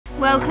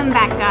Welcome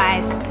back,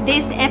 guys.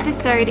 This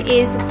episode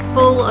is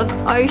full of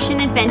ocean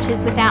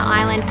adventures with our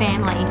island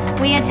family.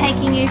 We are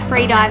taking you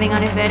free diving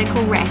on a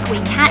vertical wreck. We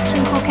catch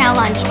and cook our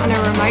lunch on a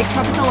remote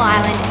tropical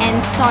island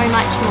and so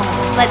much more.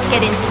 Let's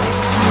get into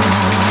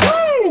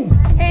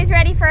it. Who's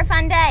ready for a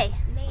fun day?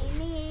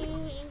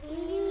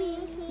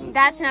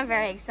 That's not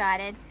very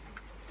excited.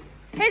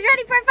 Who's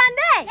ready for a fun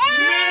day?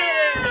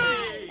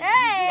 Yay!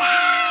 Hey!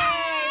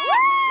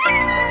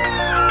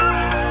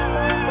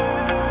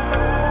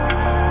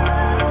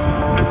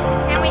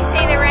 Can we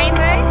see the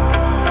rainbow?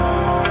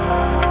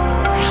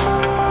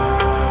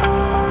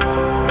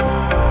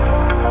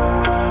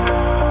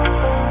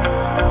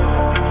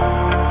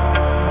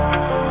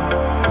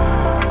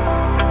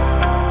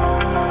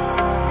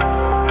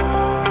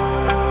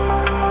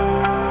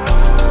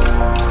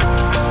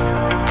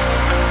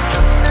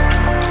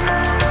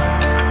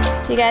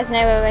 Do you guys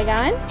know where we're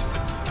going?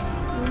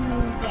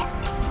 Yeah.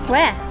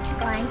 Where?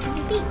 Going to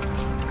the beach.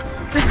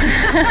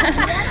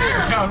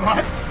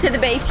 To the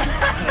beach.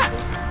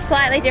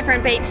 Slightly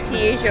different beach to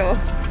usual.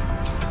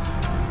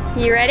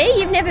 You ready?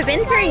 You've never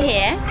been through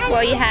here.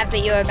 Well, you have,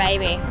 but you're a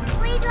baby.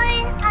 We're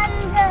going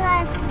under the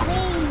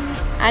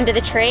trees. Under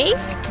the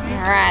trees?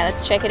 Alright,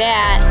 let's check it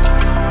out.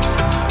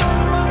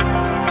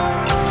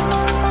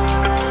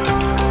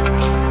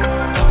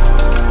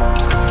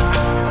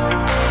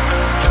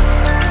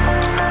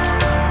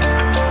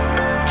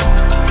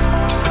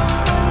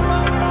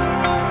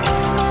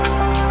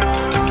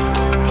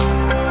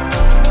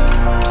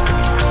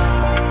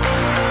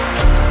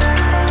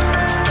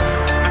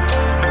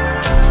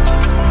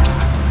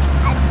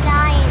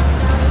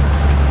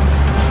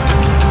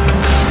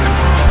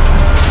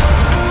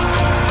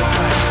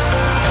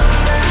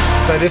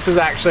 So this was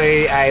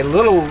actually a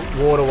little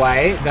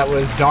waterway that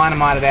was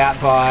dynamited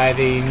out by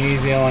the New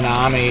Zealand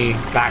Army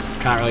back,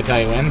 can't really tell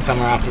you when,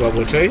 somewhere after World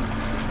War II,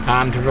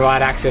 to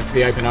provide access to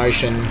the open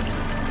ocean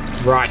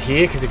right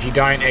here, because if you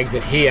don't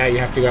exit here, you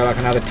have to go like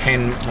another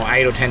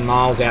 8 or 10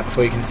 miles out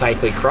before you can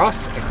safely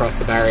cross across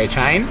the barrier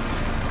chain.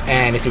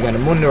 And if you're going to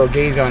Munda or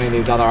Giza or any of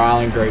these other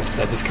island groups,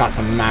 that just cuts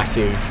a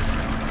massive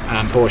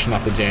portion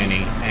off the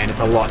journey, and it's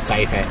a lot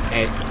safer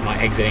at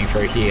like exiting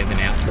through here than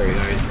out through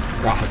those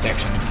rougher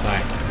sections. So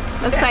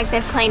Looks like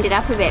they've cleaned it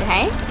up a bit,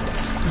 hey?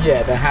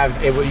 yeah, they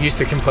have. It used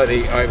to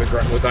completely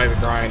was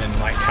overgrown and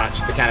like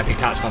the canopy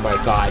touched on both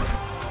sides.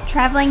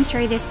 Travelling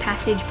through this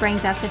passage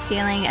brings us a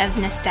feeling of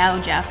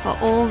nostalgia for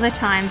all the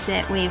times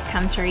that we've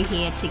come through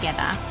here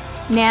together.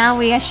 Now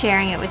we are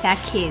sharing it with our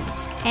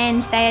kids,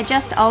 and they are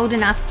just old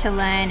enough to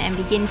learn and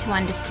begin to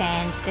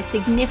understand the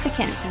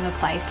significance of a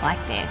place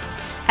like this.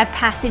 A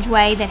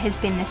passageway that has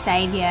been the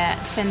saviour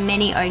for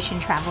many ocean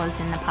travellers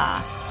in the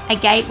past. A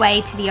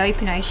gateway to the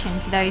open ocean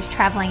for those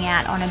travelling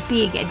out on a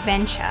big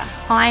adventure.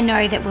 I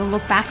know that we'll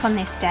look back on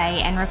this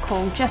day and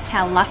recall just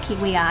how lucky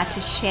we are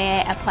to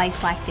share a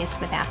place like this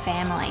with our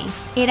family.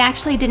 It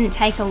actually didn't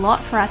take a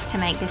lot for us to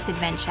make this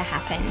adventure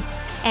happen.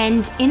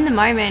 And in the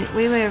moment,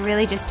 we were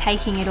really just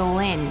taking it all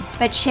in.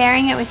 But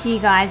sharing it with you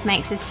guys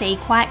makes us see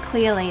quite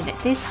clearly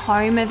that this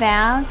home of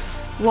ours,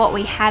 what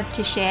we have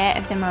to share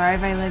of the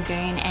Morovo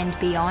Lagoon and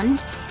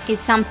beyond, is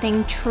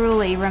something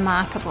truly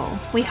remarkable.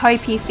 We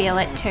hope you feel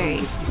it too.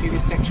 You see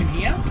this section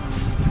here?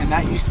 And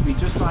that used to be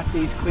just like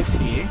these cliffs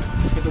here,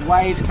 but the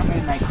waves come in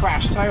and they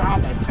crash so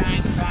hard, they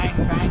bang, bang,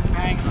 bang,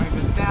 bang, over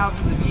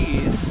thousands of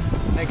years,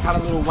 they cut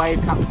a little wave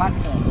cut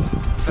platform.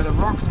 So the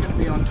rock's going to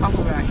be on top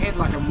of our head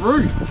like a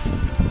roof.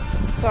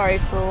 So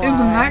cool. Isn't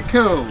that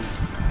cool?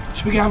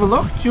 Should we go have a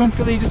look? Do you and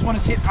Philly just want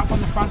to sit up on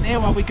the front there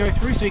while we go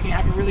through so you can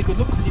have a really good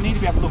look? Because you need to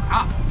be able to look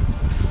up.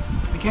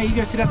 Okay, you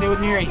go sit up there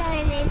with Mary.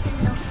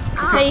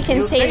 So you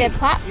can see the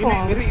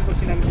platform.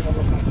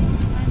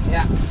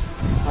 Yeah.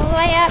 All the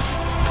way up.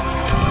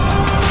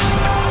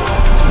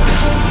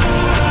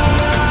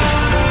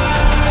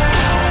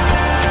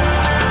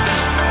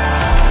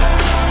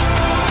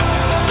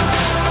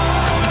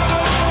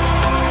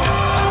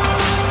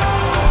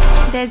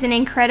 There's an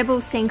incredible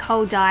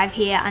sinkhole dive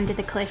here under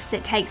the cliffs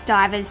that takes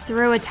divers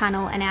through a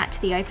tunnel and out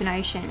to the open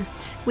ocean.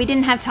 We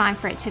didn't have time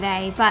for it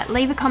today, but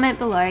leave a comment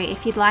below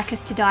if you'd like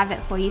us to dive it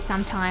for you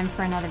sometime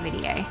for another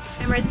video.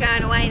 Camera's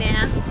going away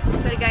now.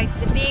 We've got to go to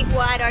the big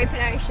wide open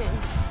ocean.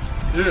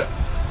 Yeah.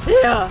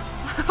 Yeah.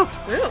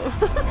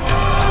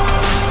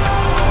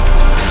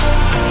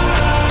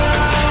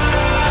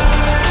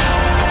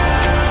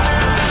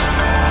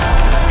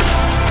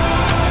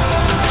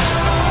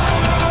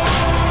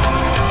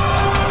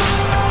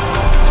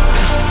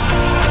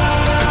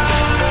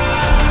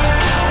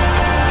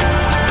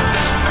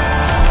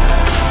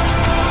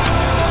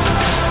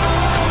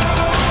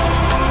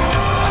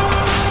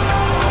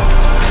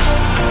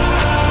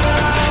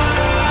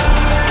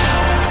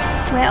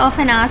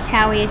 Often asked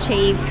how we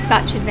achieve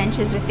such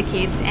adventures with the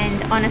kids,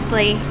 and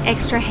honestly,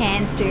 extra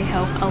hands do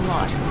help a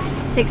lot.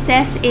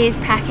 Success is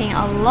packing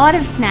a lot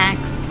of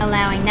snacks,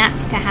 allowing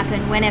naps to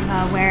happen whenever,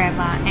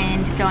 wherever,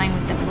 and going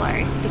with the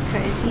flow,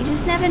 because you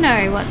just never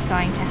know what's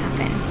going to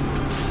happen.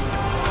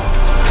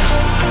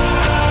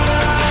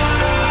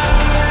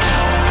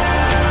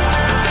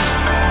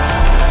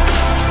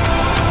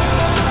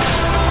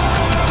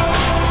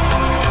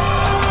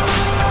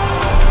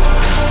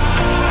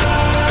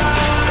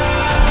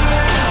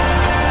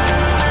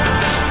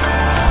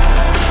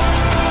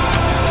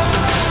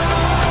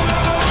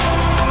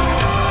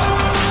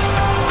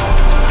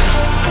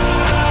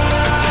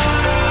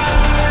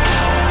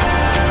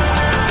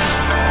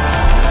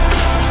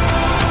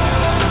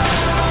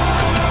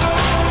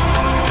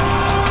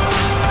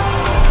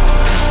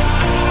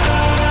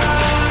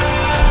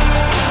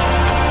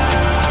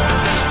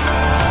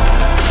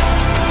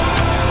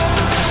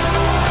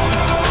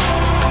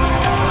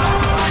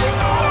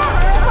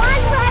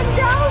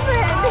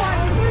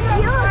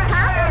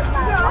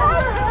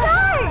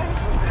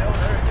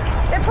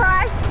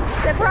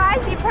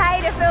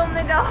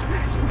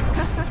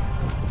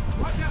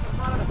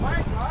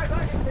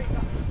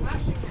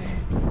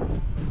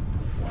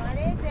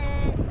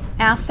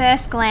 our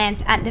first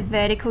glance at the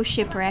vertical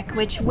shipwreck,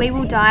 which we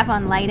will dive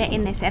on later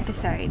in this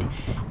episode.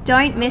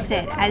 Don't miss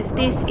it, as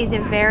this is a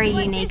very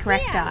unique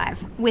wreck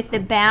dive, with the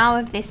bow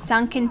of this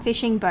sunken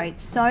fishing boat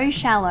so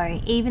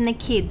shallow even the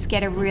kids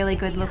get a really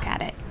good look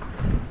at it.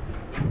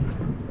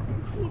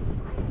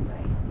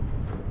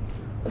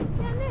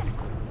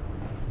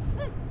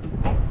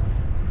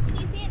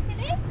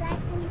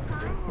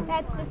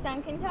 That's the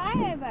sunken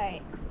tyre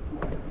boat.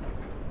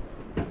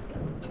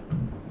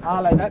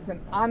 Arlo, that's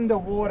an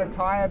underwater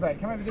tyre boat.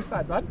 Come over this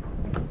side, bud.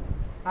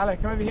 Arlo,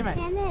 come over here, mate.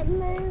 Can it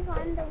move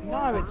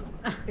underwater?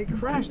 No, it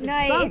crashed. No,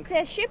 It sunk. it's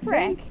a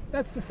shipwreck. See?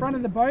 That's the front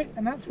of the boat,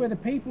 and that's where the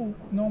people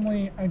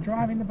normally are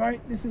driving the boat.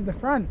 This is the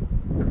front.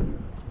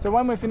 So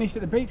when we're finished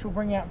at the beach, we'll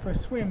bring you out for a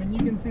swim, and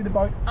you can see the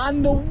boat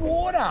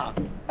underwater.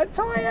 A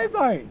tyre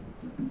boat.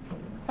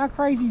 How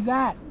crazy is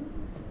that?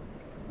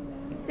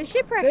 It's a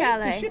shipwreck, See?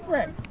 Arlo. It's a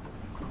shipwreck.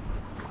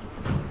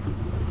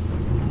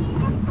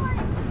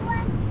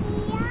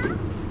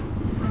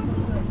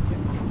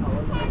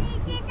 Can you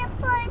see the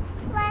first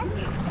one?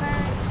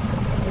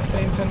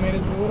 15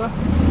 centimetres of water.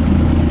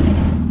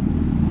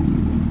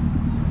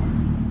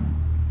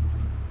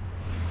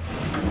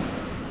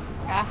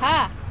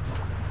 Aha!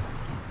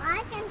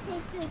 I can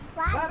see two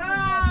flags.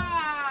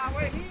 Ta-da!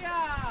 We're here!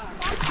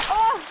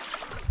 Oh!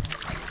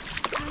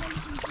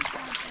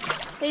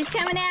 He's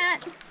coming out.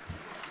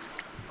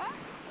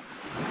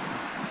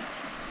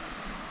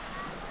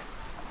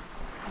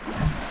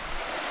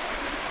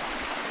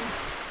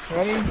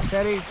 Ready,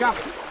 steady, jump!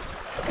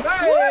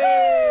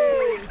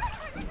 Hey!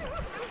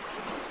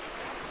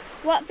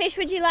 What fish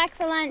would you like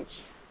for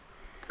lunch?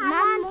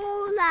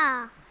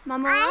 Mamula.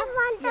 Mamula? I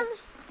want the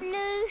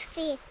blue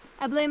fish.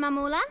 A blue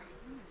mamula?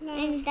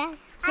 And I'm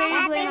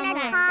blue having a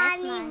mamula.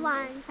 tiny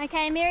one.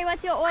 Okay, Miri,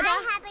 what's your order?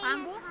 I'm having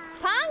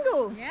a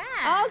Pangu?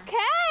 Yeah.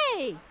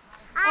 Okay.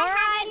 I'm All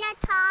having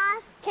a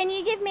tiny. Can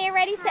you give me a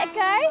ready, set,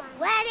 go?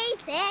 Ready,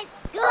 set,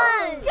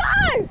 go.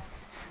 Go!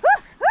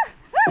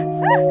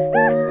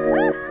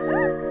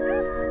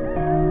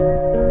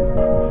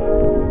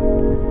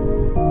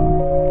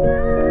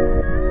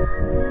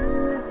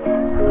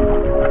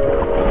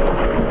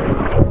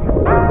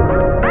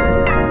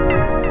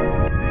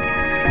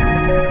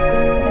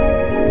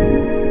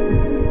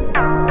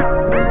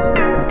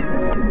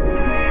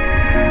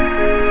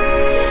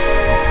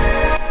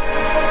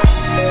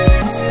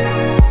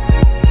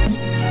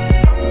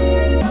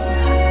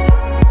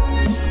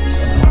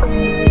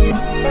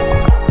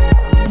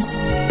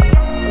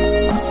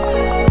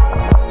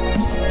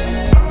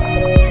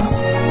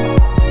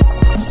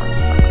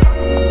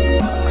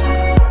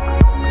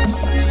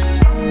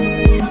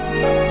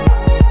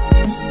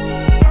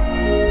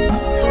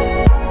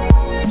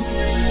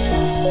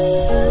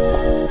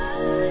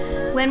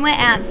 When we're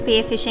out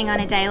spearfishing on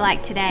a day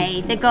like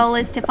today, the goal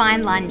is to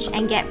find lunch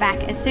and get back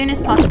as soon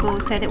as possible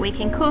so that we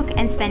can cook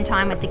and spend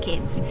time with the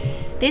kids.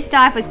 This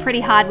dive was pretty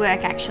hard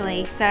work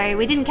actually, so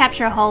we didn't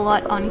capture a whole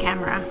lot on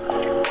camera.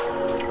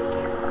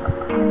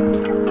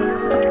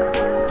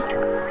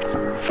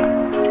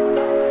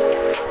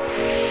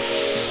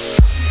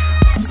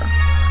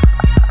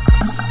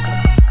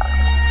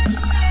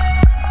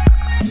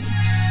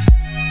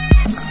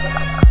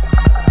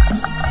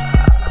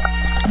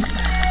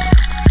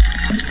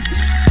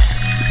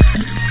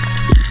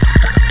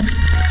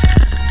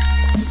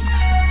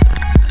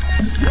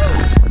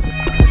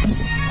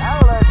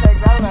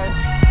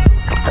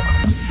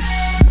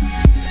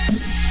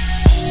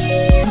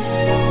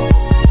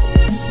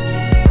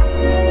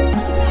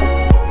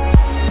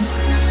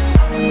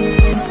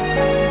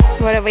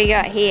 What have we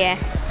got here?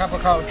 A couple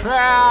of cold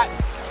trout.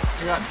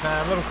 We got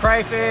some little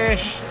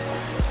crayfish.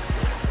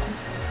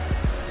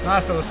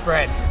 Nice little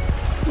spread.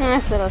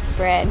 Nice little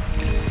spread.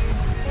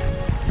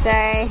 So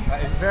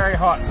That is very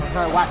hot, so I'm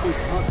trying to whack this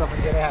hot stuff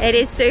and get out. it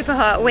is super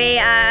hot. We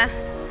are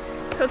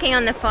cooking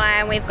on the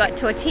fire. We've got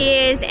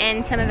tortillas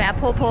and some of our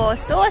pawpaw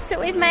sauce that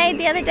we've made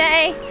the other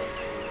day.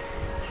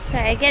 So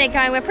get it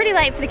going. We're pretty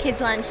late for the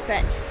kids' lunch,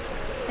 but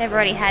they've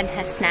already had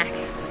a snack,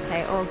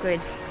 so all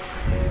good.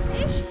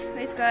 Fish.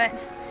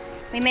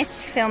 We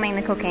missed filming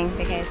the cooking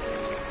because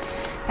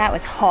that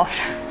was hot.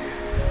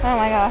 Oh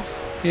my gosh.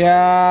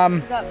 Yum.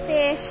 We've got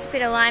fish,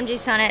 bit of lime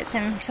juice on it,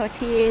 some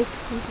tortillas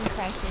and some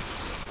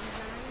crayfish.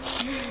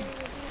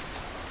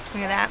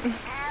 Look at that.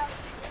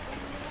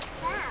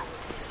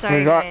 So What do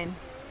you got? good.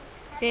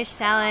 Fish,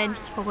 salad,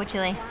 pawpaw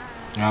chili.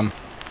 Yum.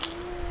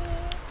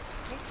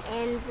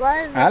 And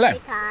what Hello.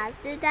 because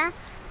do that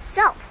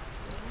soap.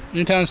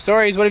 You telling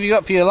stories? What have you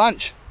got for your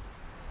lunch?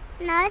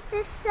 No, it's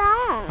a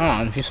song.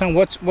 Oh, if you're saying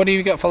what have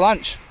you got for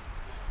lunch?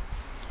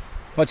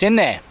 What's in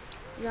there?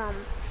 Yum.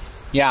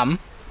 Yum.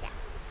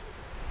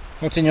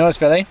 What's in yours,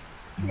 Philly?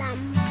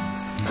 Yum.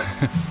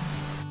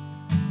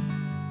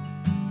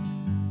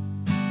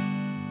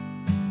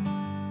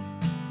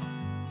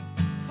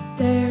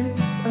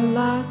 There's a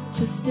lot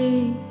to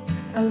see,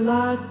 a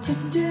lot to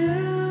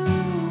do.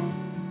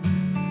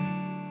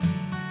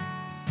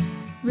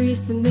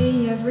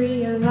 Recently I've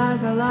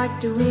realized I like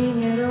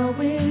doing it all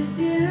with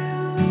you.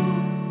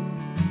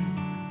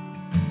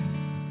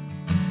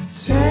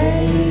 Say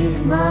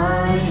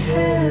my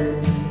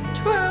head,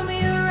 twirl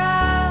me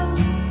around,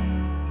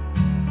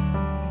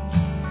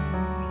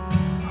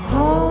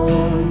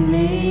 hold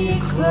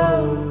me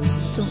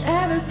close, don't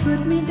ever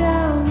put me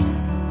down.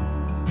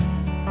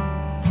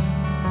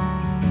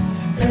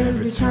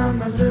 Every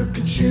time I look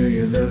at you,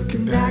 you're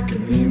looking back at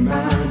me,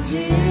 my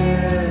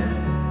dear.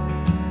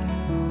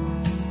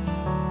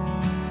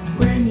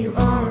 When you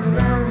are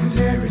around,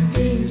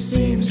 everything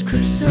seems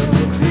crystal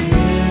clear.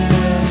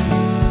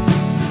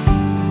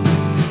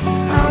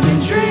 I've been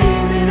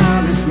dreaming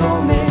of this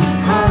moment,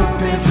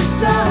 hoping for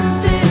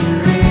something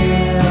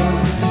real,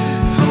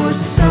 for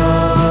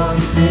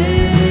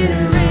something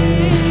real.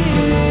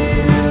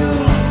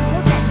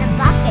 Look at the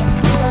bucket.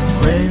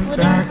 Way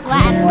back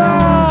when I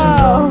was a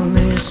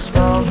lonely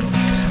soul,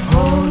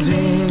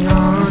 holding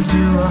on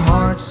to a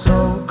heart so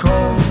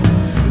cold.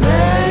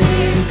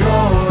 Letting go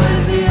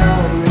is the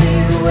only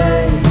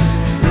way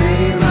to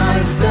free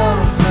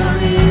myself from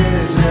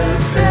years of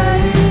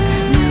pain.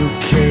 You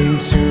came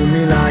to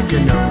me like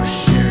an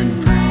ocean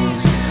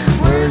breeze,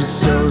 words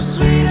so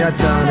sweet I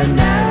thought I'd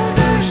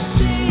never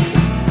see.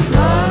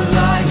 Love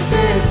like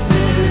this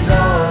is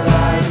all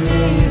I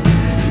need.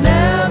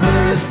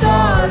 Never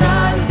thought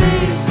I'd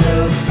be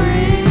so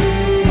free.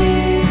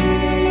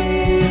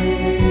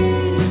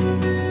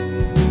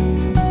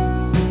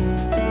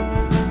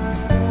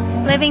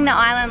 Living the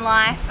island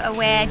life,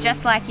 where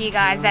just like you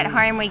guys at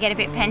home we get a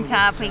bit pent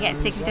up, we get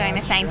sick of doing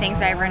the same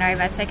things over and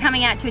over. So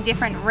coming out to a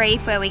different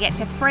reef where we get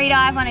to free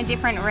dive on a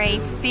different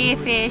reef,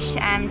 spearfish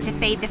to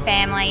feed the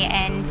family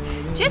and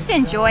just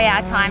enjoy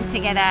our time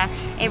together.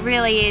 It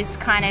really is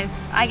kind of,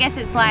 I guess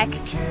it's like,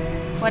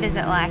 what is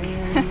it like?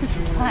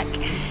 It's like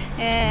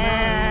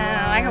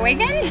a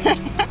weekend?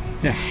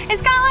 Yeah.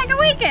 It's kind of like a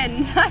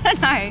weekend, I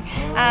don't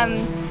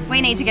know.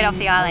 We need to get off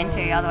the island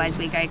too, otherwise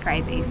we go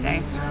crazy. So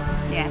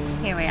yeah,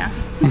 here we are,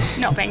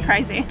 not being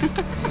crazy.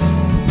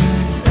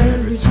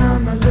 Every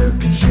time I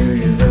look at you,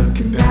 you're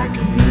looking back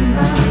at me,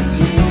 my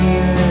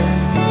dear.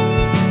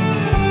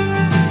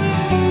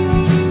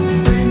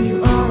 When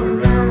you are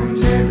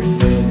around,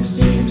 everything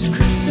seems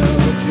crystal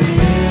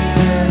clear.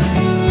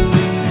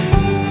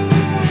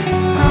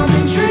 I've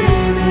been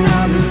dreaming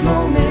of this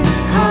moment,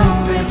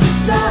 hoping for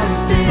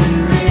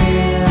something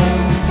real,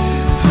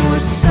 for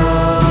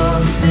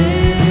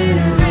something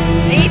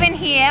real. Even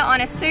here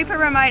on a super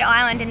remote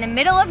island in the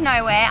middle of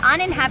nowhere,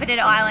 uninhabited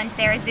island,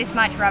 there is this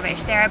much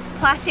rubbish. There are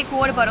plastic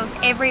water bottles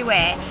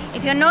everywhere.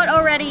 If you're not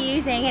already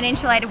using an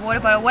insulated water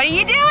bottle, what are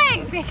you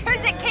doing?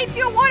 Because it keeps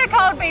your water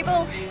cold,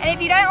 people. And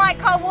if you don't like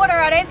cold water,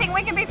 I don't think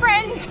we can be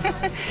friends.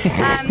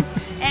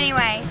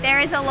 Anyway, there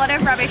is a lot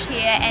of rubbish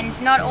here, and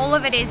not all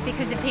of it is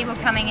because of people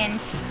coming in,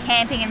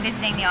 camping and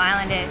visiting the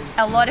island.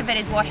 A lot of it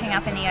is washing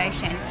up in the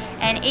ocean.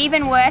 And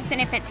even worse than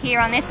if it's here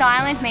on this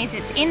island means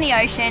it's in the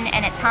ocean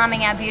and it's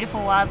harming our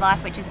beautiful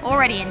wildlife, which is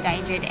already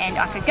endangered. And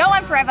I could go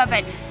on forever,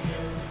 but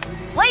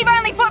leave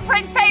only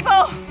footprints,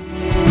 people!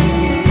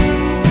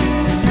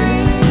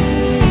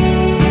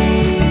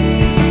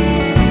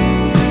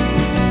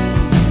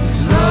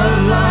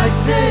 Love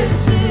like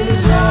this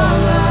is all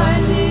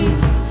I need.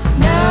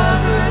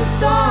 Never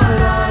thought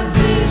I'd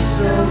be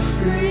so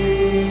free.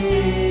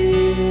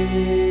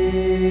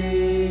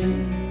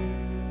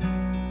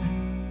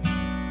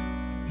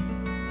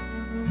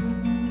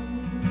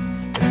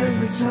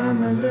 Every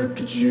time I look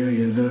at you,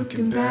 you're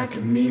looking back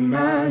at me,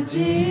 my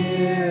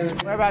dear.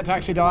 We're about to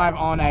actually dive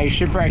on a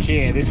shipwreck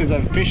here. This is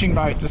a fishing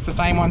boat, just the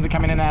same ones that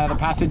come in and out of the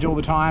passage all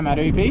the time at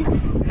EP.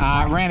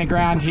 Ran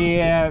aground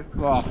here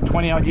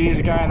 20 odd years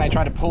ago, and they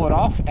tried to pull it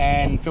off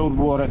and filled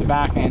water at the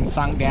back and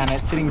sunk down.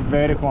 It's sitting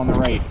vertical on the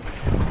reef.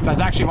 So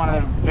it's actually one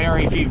of the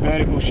very few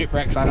vertical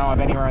shipwrecks I know of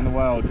anywhere in the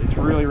world. It's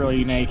really, really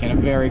unique and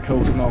a very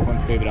cool snorkel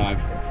and scuba dive.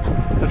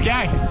 Let's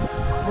go.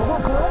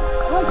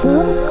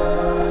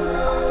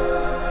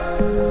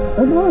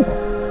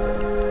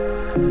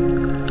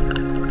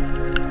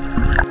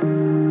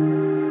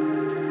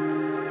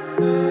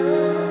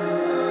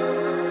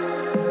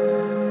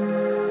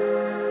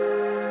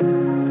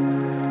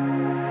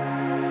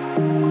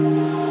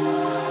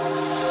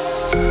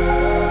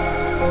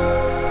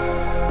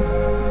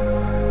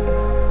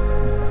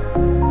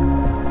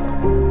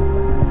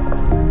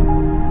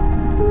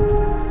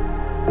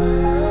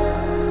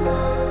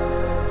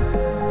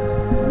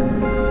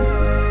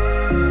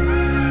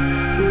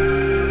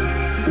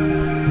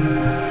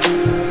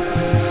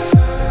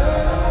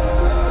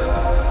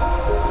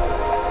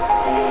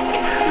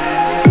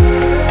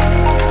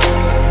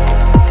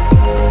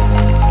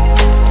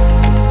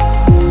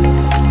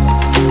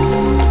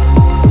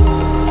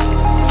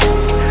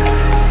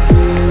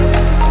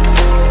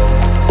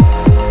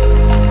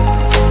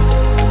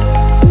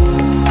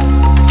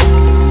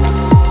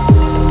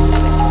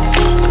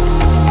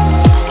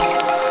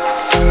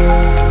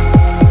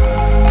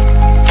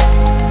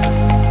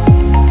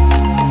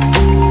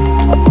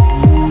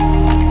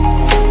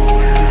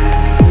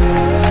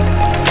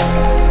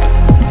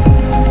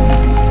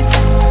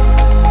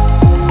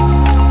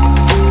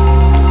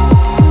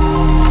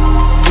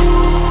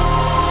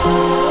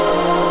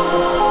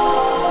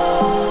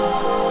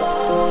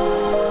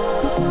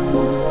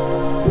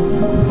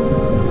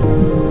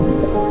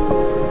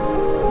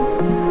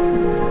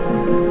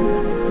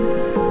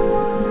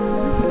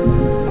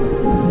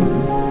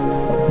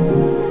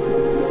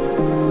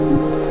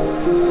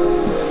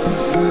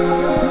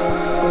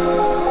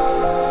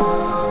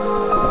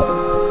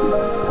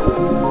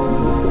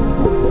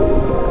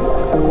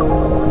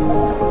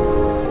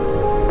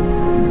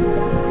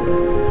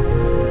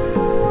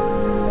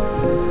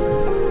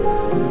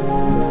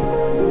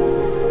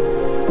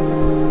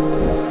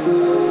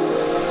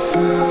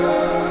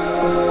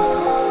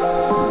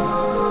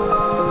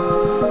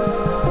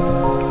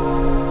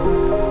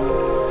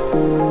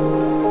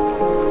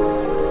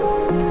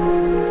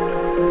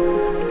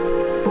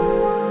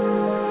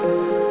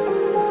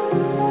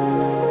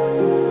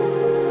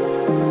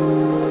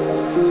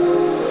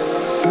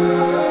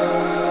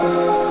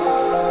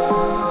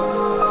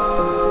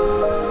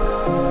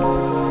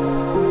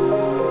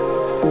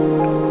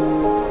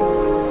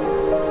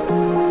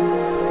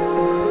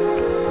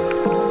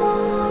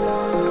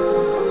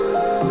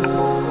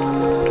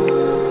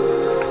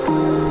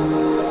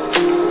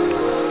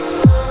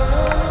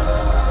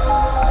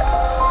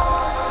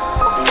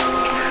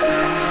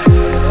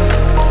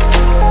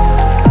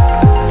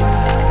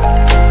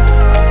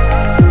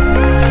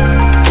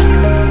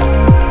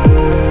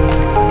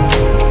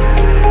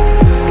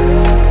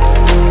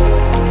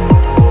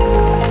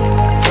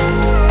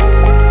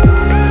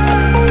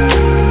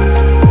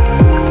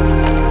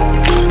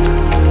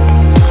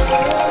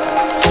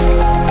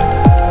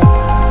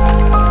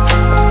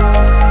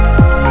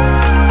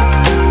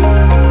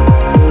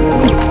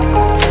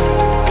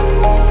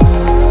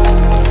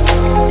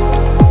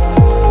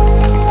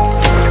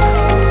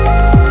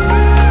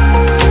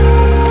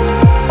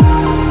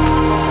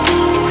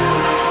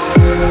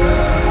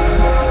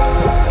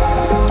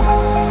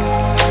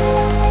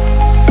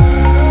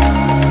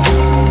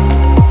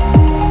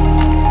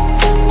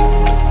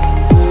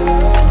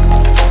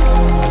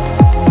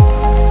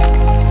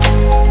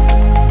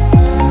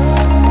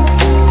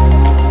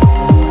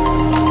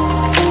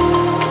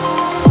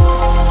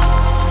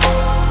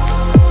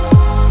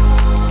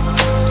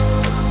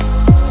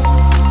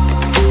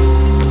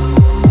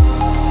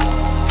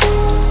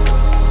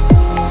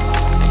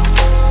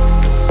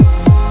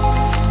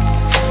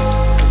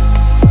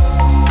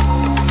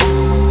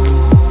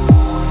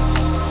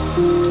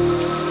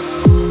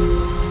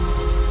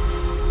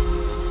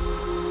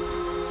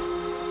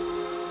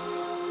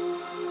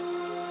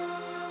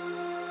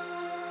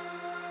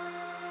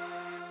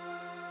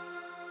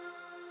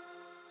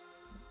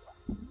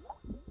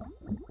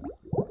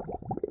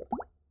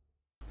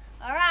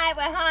 Alright,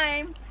 we're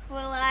home.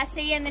 We'll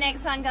see you in the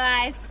next one,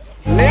 guys.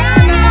 Now